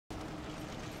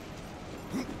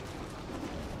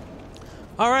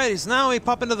Alrighty, so now we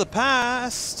pop into the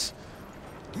past.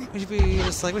 We should be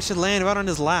just like, we should land right on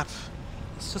his lap.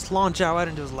 Let's just launch out right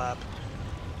into his lap.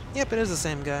 Yep, it is the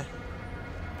same guy.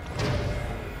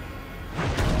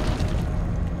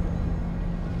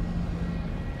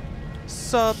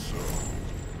 Sup? So,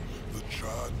 the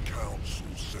Giant Council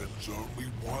sends only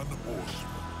one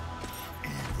horseman,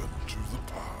 even to the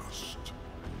past.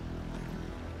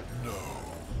 No.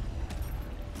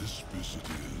 This visit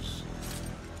is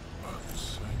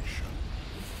unsanctioned.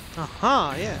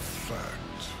 Uh-huh, yeah. In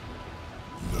fact,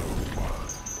 no one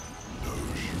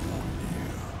knows you're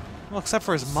here. Well, except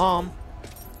for his mom.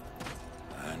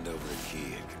 Hand over the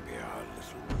key, it can be our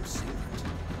little secret.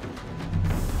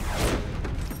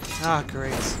 Ah,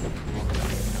 great.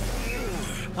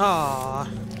 Ah.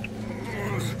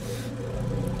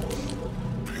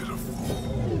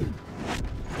 Pitiful.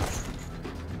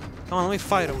 Come on, let me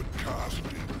fight him.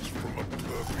 Castings from a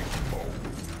perfect mold.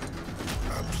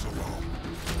 Absalom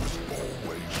was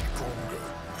always stronger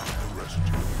than the rest of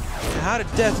you. How did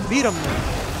death beat him then?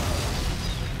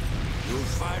 You'll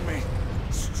find me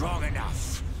strong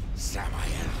enough,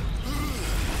 Samael.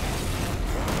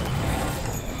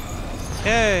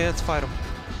 Hey, let's fight him. You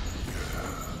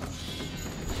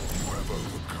have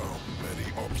overcome many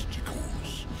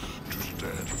obstacles to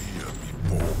stand here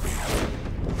before me.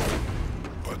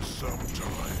 But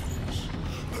sometimes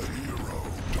the hero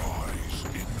dies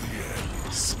in the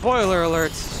end. Spoiler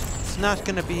alert, it's not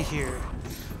gonna be here.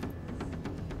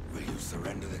 Will you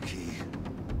surrender the key,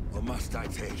 or must I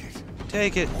take it?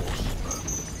 Take it. Horseman,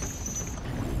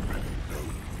 you already know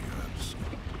the answer.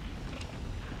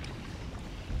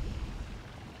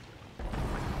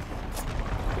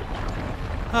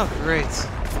 Oh, great.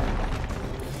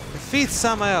 Defeat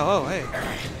Samael. Oh, hey.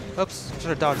 Oops, should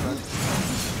have dodged that.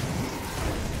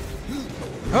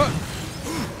 Oh.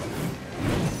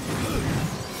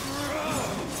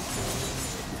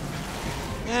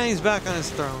 And he's back on his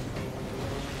throne.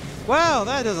 Wow,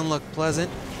 that doesn't look pleasant.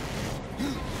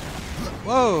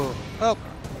 Whoa. Oh.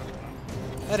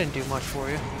 That didn't do much for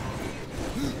you.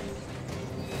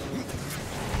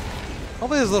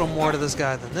 Hopefully there's a little more to this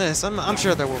guy than this. I'm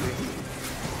sure there will be.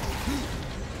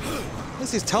 At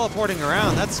least he's teleporting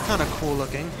around. That's kind of cool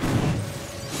looking.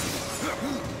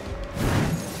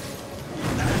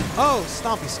 Oh,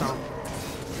 stompy stomp.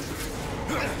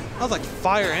 That was like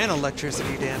fire and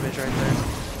electricity damage right there.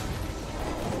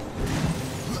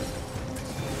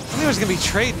 I think we're just gonna be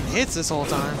trading hits this whole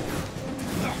time.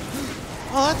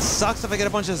 Oh, that sucks if I get a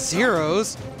bunch of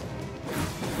zeros.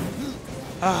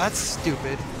 Oh, that's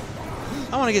stupid.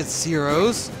 I want to get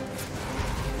zeros.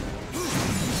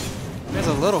 There's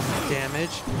a little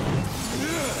damage.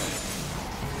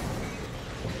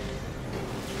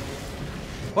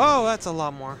 Whoa, that's a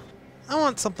lot more. I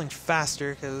want something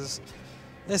faster because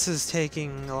this is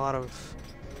taking a lot of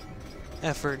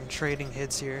effort in trading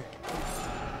hits here.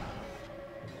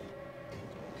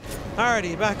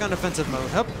 Alrighty, back on defensive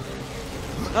mode. Up.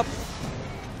 Up.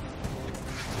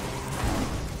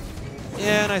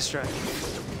 Yeah, nice try.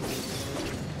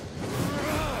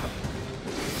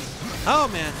 Oh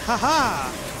man, haha!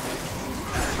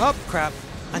 Oh crap,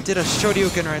 I did a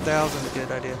Shoryuken right there, that wasn't a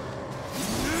good idea.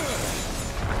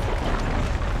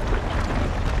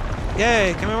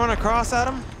 Yay, can we run across at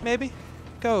him, maybe?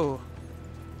 Go.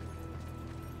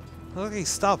 Look like he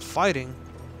stopped fighting.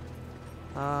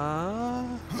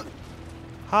 Hi,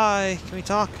 can we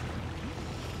talk?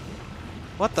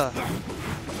 What the?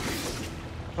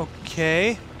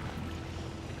 Okay.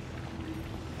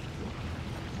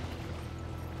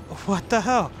 What the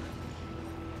hell?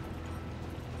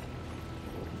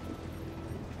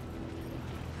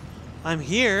 I'm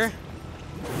here.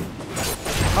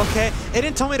 Okay, it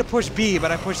didn't tell me to push B, but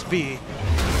I pushed B.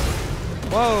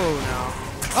 Whoa, no.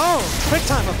 Oh, quick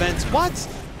time events. What?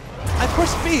 I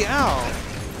pushed B. Ow.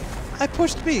 I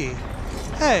pushed B.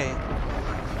 Hey.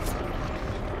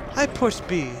 I pushed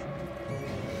B.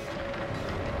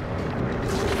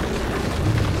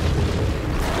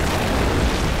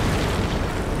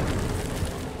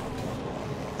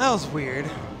 That was weird.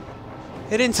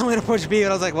 It didn't tell me to push B,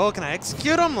 but I was like, well, can I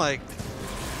execute him? Like,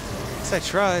 I guess I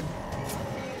tried.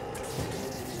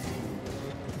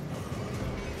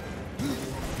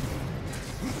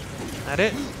 That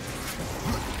it?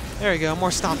 There we go, more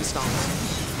stompy stomps.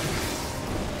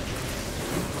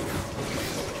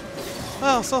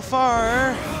 Well, so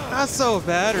far, not so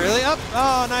bad, really.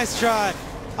 Oh, nice try.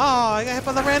 Oh, I got hit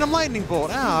by the random lightning bolt.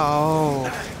 Ow.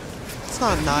 It's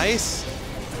not nice.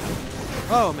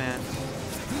 Oh, man.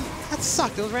 That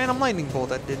sucked. It was a random lightning bolt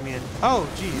that did me in. Oh,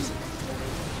 jeez.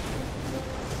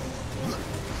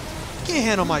 Can't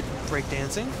handle my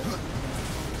breakdancing.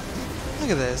 Look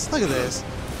at this. Look at this.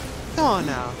 Come on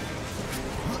now.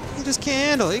 You just can't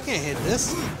handle it. You can't hit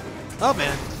this. Oh,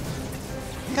 man.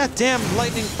 Goddamn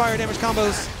lightning fire damage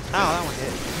combos. Ow, that one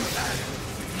hit.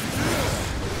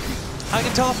 I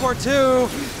can teleport too.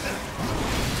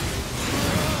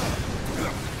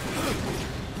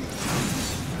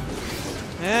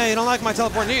 Yeah, you don't like my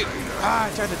teleport. Ah,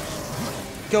 I tried to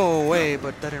go away,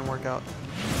 but that didn't work out.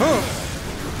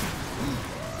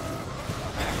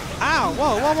 Ow!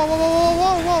 Whoa, whoa, whoa, whoa, whoa,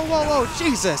 whoa, whoa, whoa, whoa,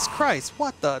 Jesus Christ,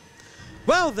 what the?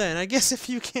 Well then, I guess if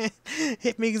you can't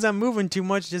hit me because I'm moving too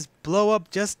much, just blow up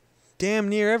just damn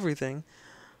near everything.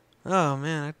 Oh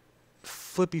man, I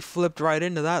flipped right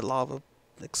into that lava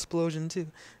explosion too.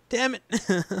 Damn it!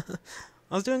 I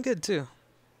was doing good too.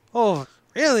 Oh,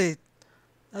 really?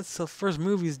 That's the first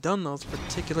movie he's done those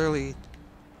particularly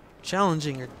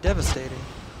challenging or devastating.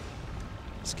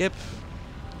 Skip.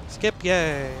 Skip,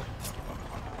 yay.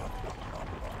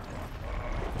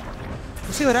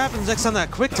 We'll see what happens next time that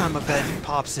QuickTime event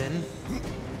pops in.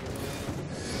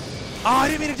 Oh, I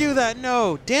didn't mean to do that.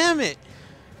 No, damn it.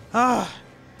 Ah,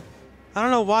 I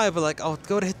don't know why, but like I'll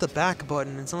go to hit the back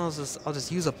button and sometimes I'll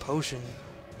just use a potion.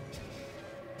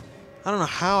 I don't know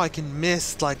how I can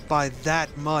miss like by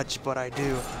that much, but I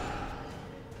do.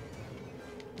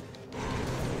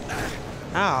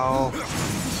 Ow.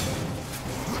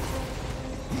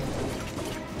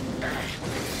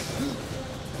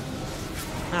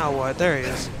 Ow, what? There he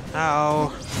is.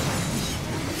 Ow.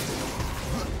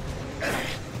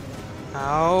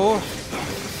 Ow.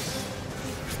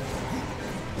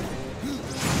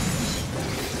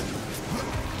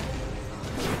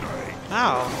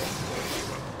 Ow.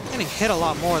 Getting hit a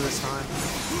lot more this time.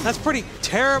 That's pretty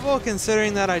terrible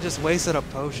considering that I just wasted a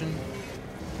potion.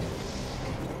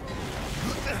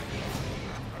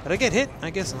 Did I get hit? I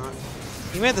guess not.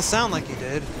 He made the sound like he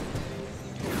did.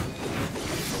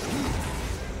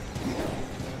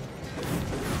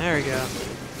 There we go.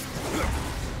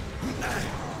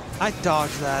 I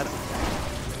dodged that.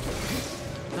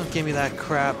 Don't give me that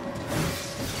crap.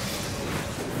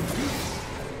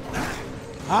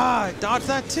 Ah, I dodged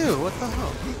that too. What the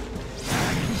hell?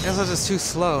 I guess I was just too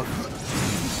slow.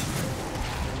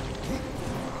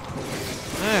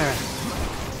 There.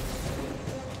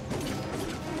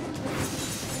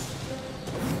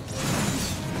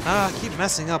 Ah, I keep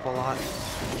messing up a lot.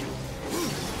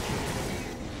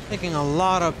 Making a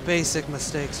lot of basic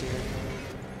mistakes here.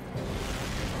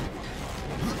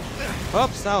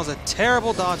 Oops, that was a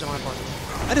terrible dodge on my part.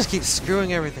 I just keep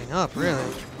screwing everything up,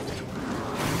 really.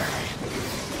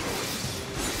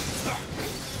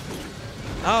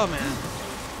 Oh, man.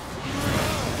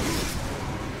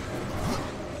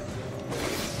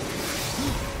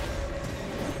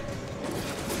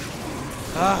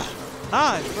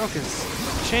 I broke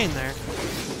his chain there.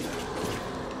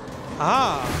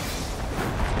 Ah.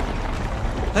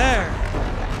 There!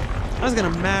 I was gonna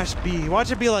mash B.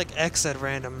 Watch it be like X at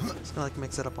random. It's gonna like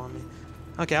mix it up on me.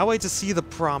 Okay, I'll wait to see the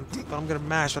prompt, but I'm gonna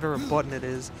mash whatever button it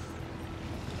is.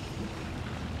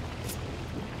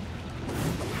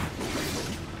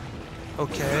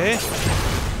 Okay.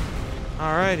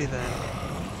 Alrighty then.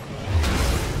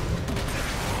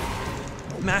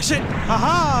 Mash it!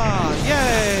 Haha!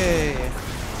 Yay!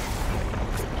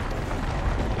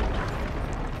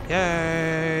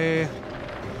 Yay!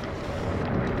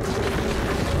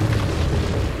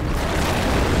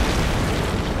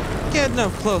 Getting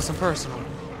up close and personal.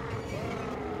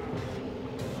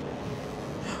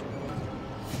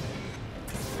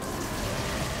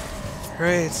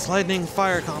 Great, lightning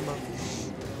fire combo.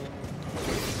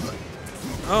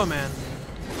 Oh man.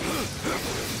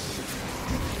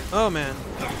 Oh man.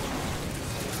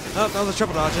 Oh, that was a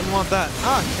triple dodge. Didn't want that.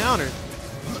 Ah, countered.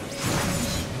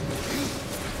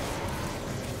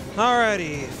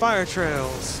 Alrighty, fire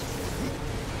trails.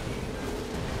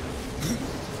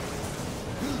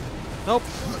 Nope.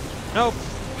 Nope.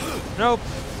 Nope.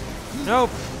 Nope.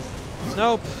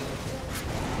 Nope.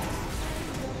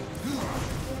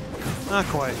 Not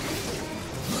quite.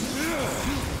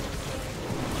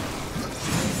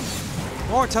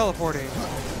 More teleporting.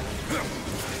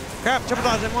 Crap, triple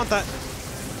dodge, didn't want that.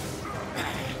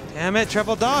 Damn it,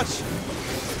 triple dodge.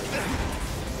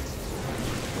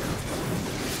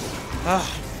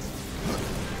 Ah.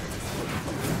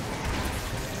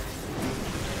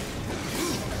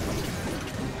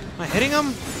 Am I hitting him?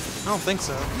 I don't think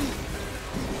so.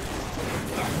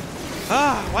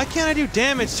 Ah, why can't I do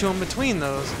damage to him between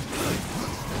those?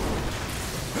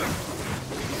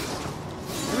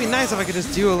 It'd be nice if I could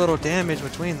just do a little damage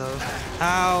between those.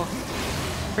 Ow.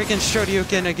 Freaking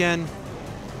Shoryuken again.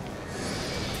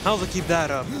 How's it keep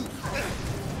that up?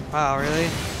 Wow, really?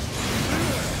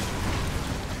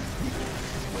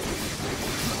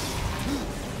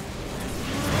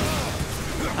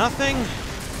 Nothing?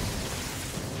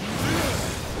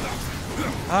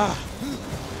 Ah.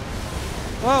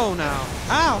 Whoa, now.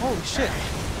 Ow, holy shit.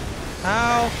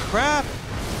 Ow, crap.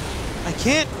 I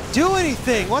can't do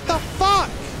anything. What the fuck?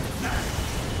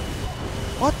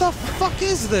 What the fuck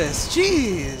is this?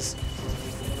 Jeez.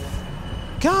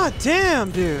 God damn,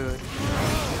 dude.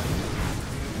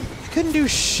 I couldn't do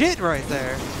shit right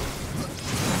there.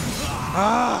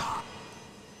 Ah.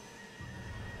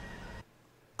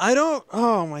 I don't...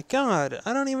 Oh my god.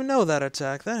 I don't even know that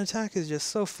attack. That attack is just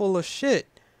so full of shit.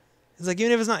 It's like,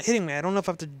 even if it's not hitting me, I don't know if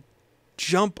I have to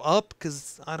jump up,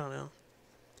 because I don't know.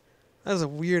 That was a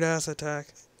weird-ass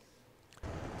attack.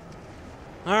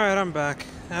 Alright, I'm back.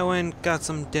 I went and got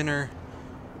some dinner.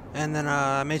 And then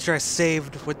I made sure I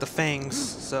saved with the fangs,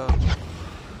 so I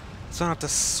don't have to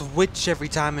switch every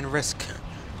time and risk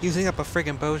using up a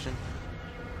friggin' potion.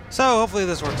 So hopefully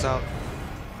this works out.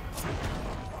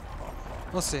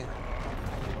 We'll see.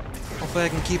 Hopefully I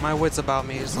can keep my wits about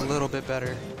me just a little bit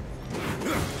better.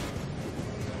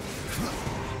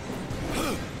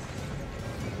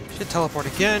 Should teleport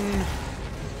again.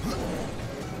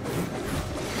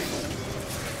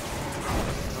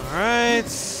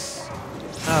 Alright.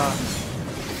 Oh.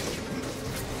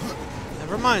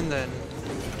 Never mind then.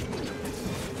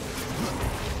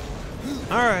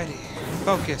 Alrighty.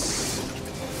 Focus.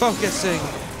 Focusing.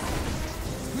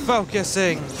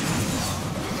 Focusing.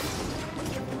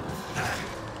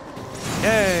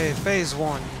 Yay, phase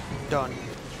 1. Done.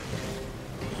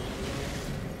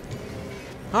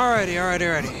 Alrighty,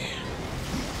 alrighty.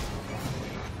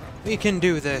 We can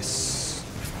do this.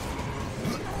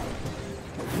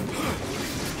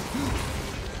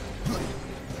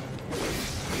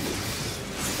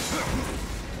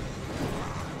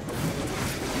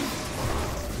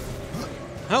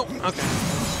 Oh, okay.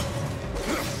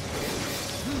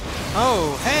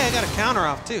 Oh, hey, I got a counter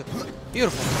off too.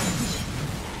 Beautiful.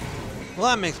 Well,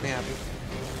 that makes me happy.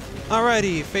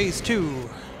 Alrighty, phase 2.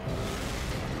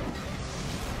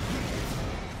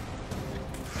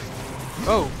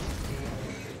 Oh.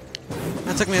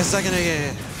 That took me a second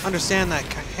to understand that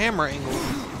hammer angle.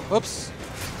 Whoops.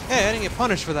 Hey, I didn't get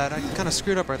punished for that. I kind of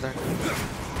screwed up right there.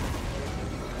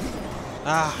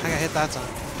 Ah, I got hit that time.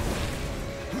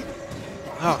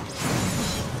 Oh.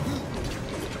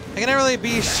 I can never really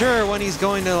be sure when he's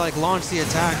going to like launch the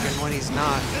attack and when he's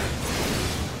not.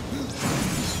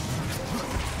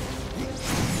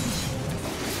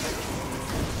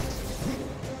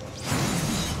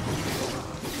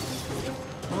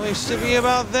 Well, he should be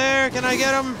about there. Can I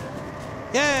get him?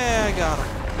 Yeah, I got him.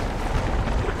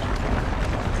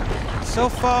 So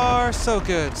far, so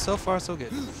good. So far, so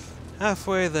good.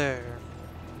 Halfway there.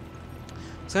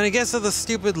 So when it gets to the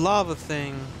stupid lava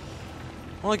thing,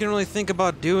 all I can really think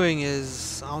about doing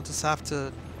is I'll just have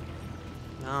to,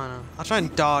 I don't know. I'll try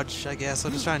and dodge, I guess.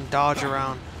 I'll just try and dodge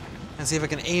around and see if I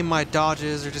can aim my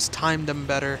dodges or just time them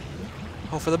better.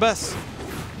 Hope for the best.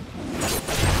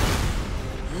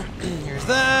 Here's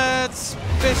that.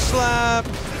 Fish slap.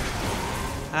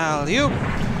 Alley-oop.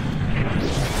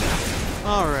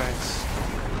 Alright.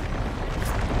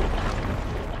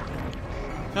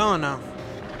 Oh no.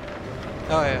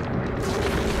 Oh yeah.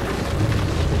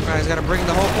 Alright, he's gotta bring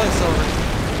the whole place over.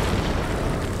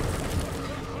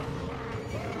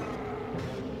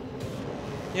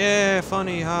 Yeah,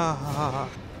 funny, ha ha ha ha.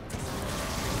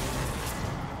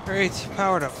 Great,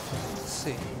 powered up. Let's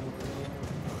see.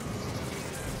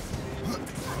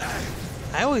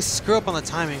 I always screw up on the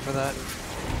timing for that.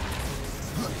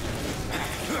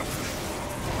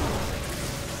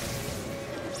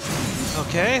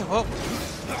 Okay, well.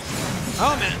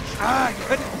 Oh man. Ah, I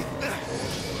couldn't. I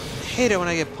hate it when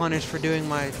I get punished for doing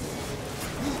my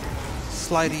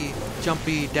slidey,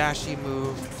 jumpy, dashy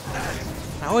move.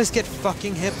 I always get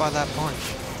fucking hit by that punch.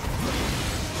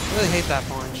 I really hate that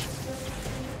punch.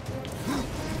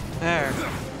 There.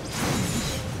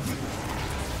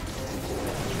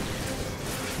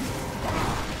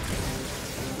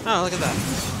 Oh, look at that.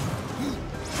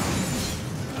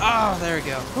 Oh, there we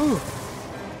go. Whew.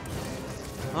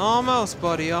 Almost,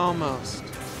 buddy, almost.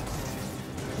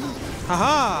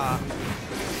 Haha!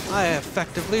 I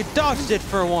effectively dodged it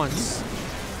for once.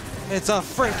 It's a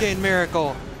freaking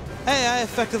miracle. Hey, I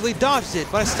effectively dodged it,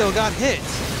 but I still got hit.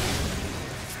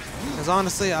 Because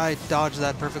honestly, I dodged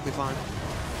that perfectly fine.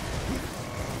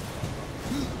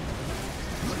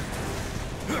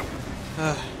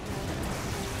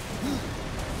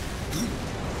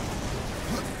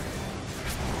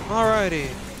 Alrighty.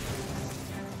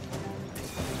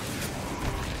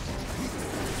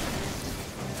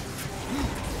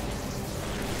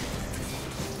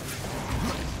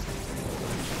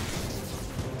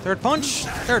 Third punch.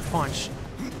 Third punch.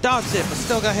 Dodged it, but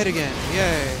still got hit again.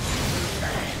 Yay.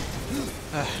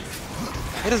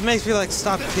 It just makes me like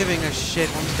stop giving a shit.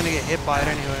 I'm just gonna get hit by it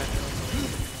anyway.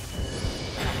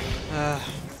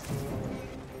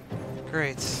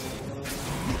 Great.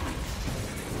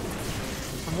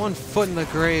 I'm 1 foot in the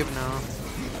grave now.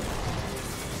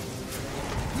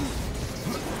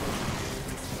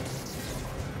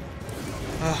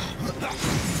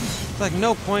 It's like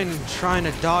no point in trying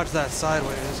to dodge that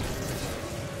sideways.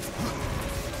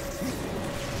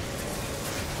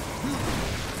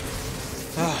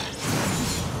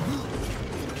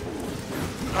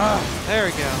 There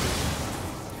we go.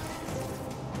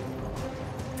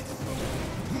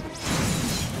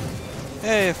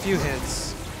 Hey, a few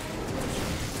hits.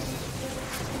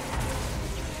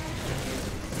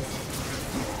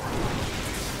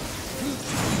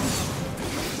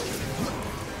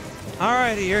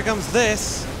 Alrighty, here comes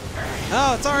this.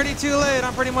 Oh, it's already too late.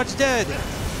 I'm pretty much dead.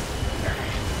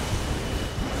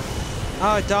 Oh,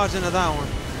 I dodged into that one.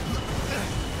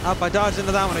 Oh, I dodged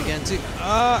into that one again, too.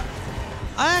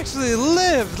 I actually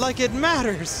lived like it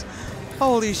matters.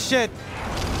 Holy shit.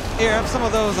 Here, have some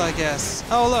of those, I guess.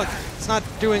 Oh, look. It's not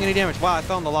doing any damage. Wow, I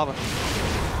fell in the lava.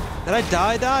 Did I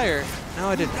die, or? No,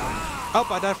 I didn't. Oh,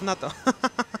 I died from that, though.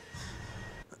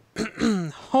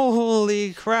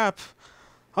 Holy crap.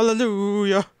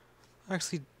 Hallelujah. I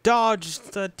actually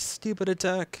dodged that stupid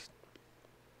attack.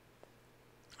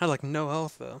 I had, like, no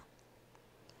health, though.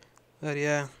 But,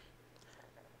 yeah.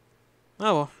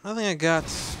 Oh well, I think I got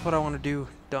what I want to do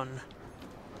done.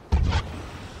 I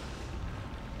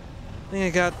think I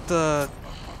got the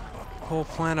whole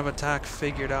plan of attack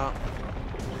figured out.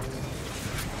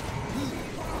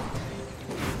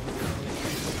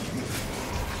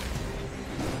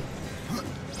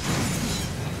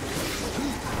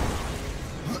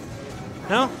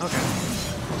 No? Okay.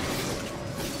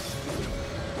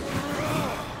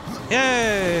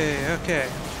 Yay! Okay.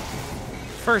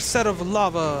 First set of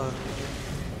lava.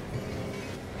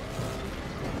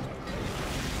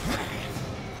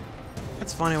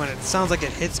 It's funny when it sounds like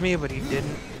it hits me, but he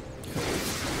didn't.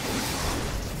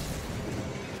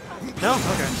 No?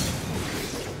 Okay.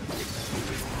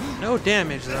 No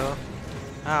damage, though.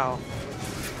 Ow.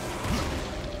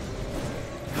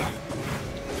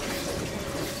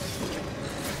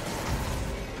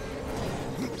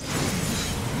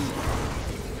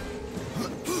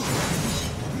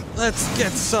 Let's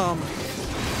get some.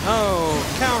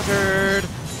 Oh, countered.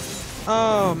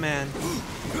 Oh, man.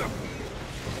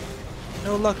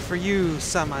 No luck for you,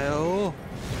 Samael.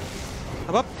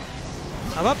 Up, up.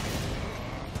 Up, up.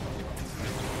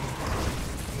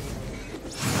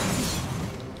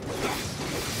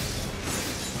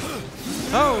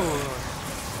 Oh!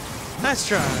 Nice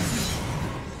try.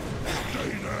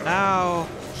 Ow.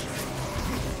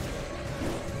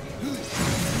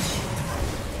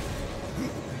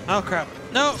 Oh, crap.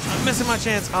 No, I'm missing my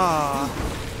chance. Ah.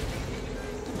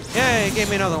 Yay, gave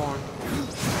me another one.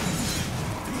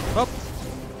 Oh.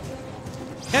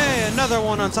 Hey, another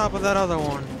one on top of that other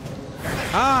one.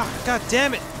 Ah, god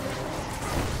damn it.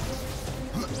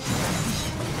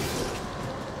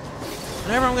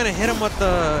 Whenever I'm gonna hit him with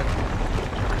the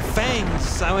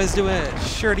fangs, I always do a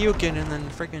Shoryuken and then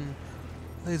freaking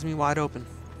leaves me wide open.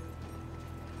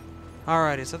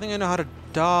 Alrighty, so I think I know how to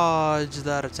dodge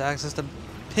that attack. So it's to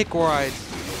pick where I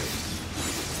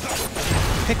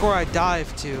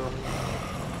dive to.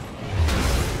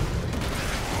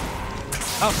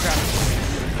 Oh crap.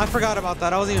 I forgot about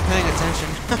that. I wasn't even paying attention.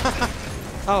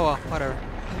 Oh well, whatever.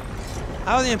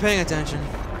 I wasn't even paying attention.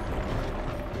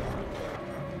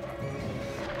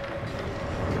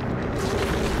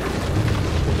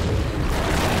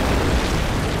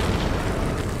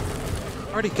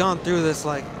 Already gone through this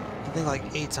like, I think like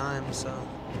 8 times, so.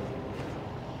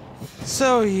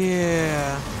 So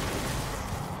yeah.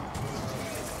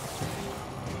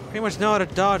 Pretty much know how to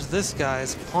dodge this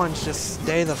guy's punch, just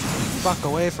stay the fuck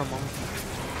away from him.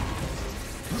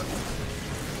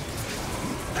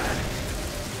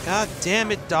 God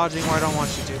damn it, dodging where I don't want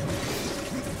you to.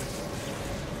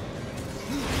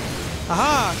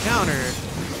 Aha, countered.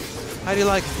 How do you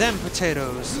like them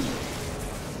potatoes?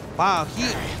 Wow,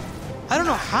 I don't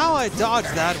know how I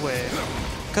dodged that way.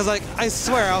 Cause like, I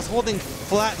swear, I was holding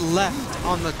flat left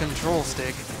on the control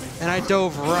stick, and I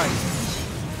dove right.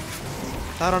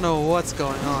 I don't know what's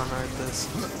going on with this.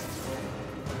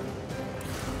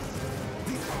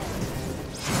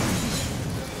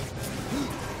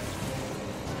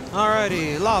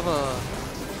 Alrighty, lava.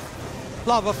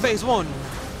 Lava phase 1.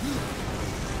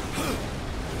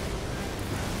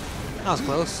 That was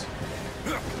close.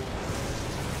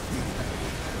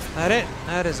 That it?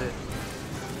 That is it.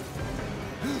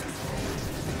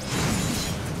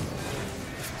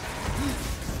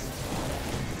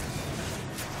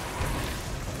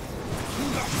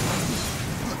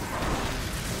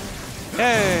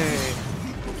 Hey!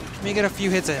 Let me get a few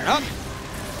hits in. Oh!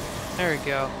 There we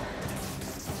go.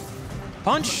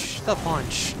 Punch the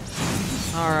punch.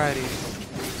 Alrighty.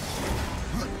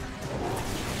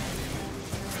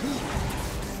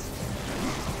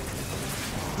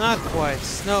 Not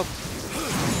quite. Nope.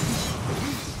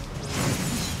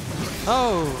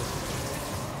 Oh!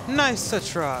 Nice to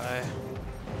try.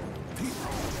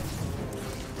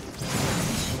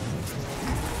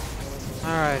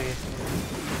 Alrighty.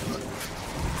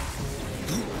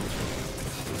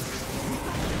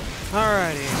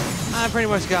 Alrighty. I pretty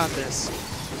much got this.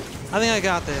 I think I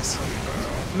got this.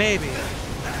 Maybe.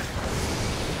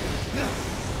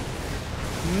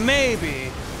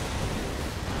 Maybe.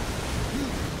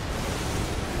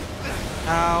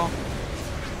 Ow.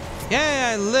 Yay,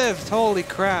 I lived! Holy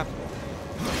crap.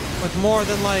 With more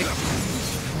than like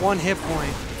 1 hit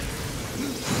point.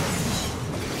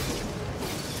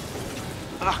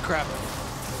 Ah, crap.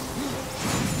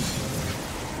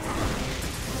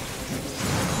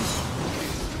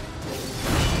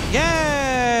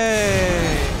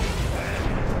 Yay!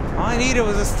 All I needed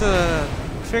was just to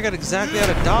figure out exactly how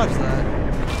to dodge that.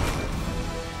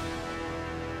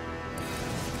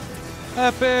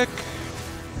 Epic!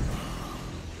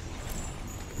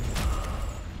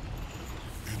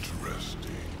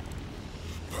 Interesting.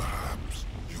 Perhaps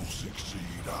you'll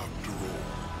succeed after all.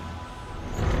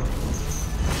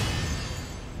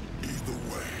 Either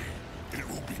way, it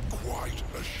will be quite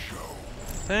a show.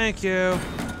 Thank you.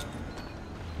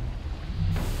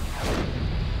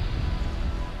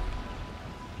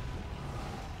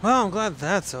 Well, I'm glad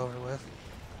that's over with.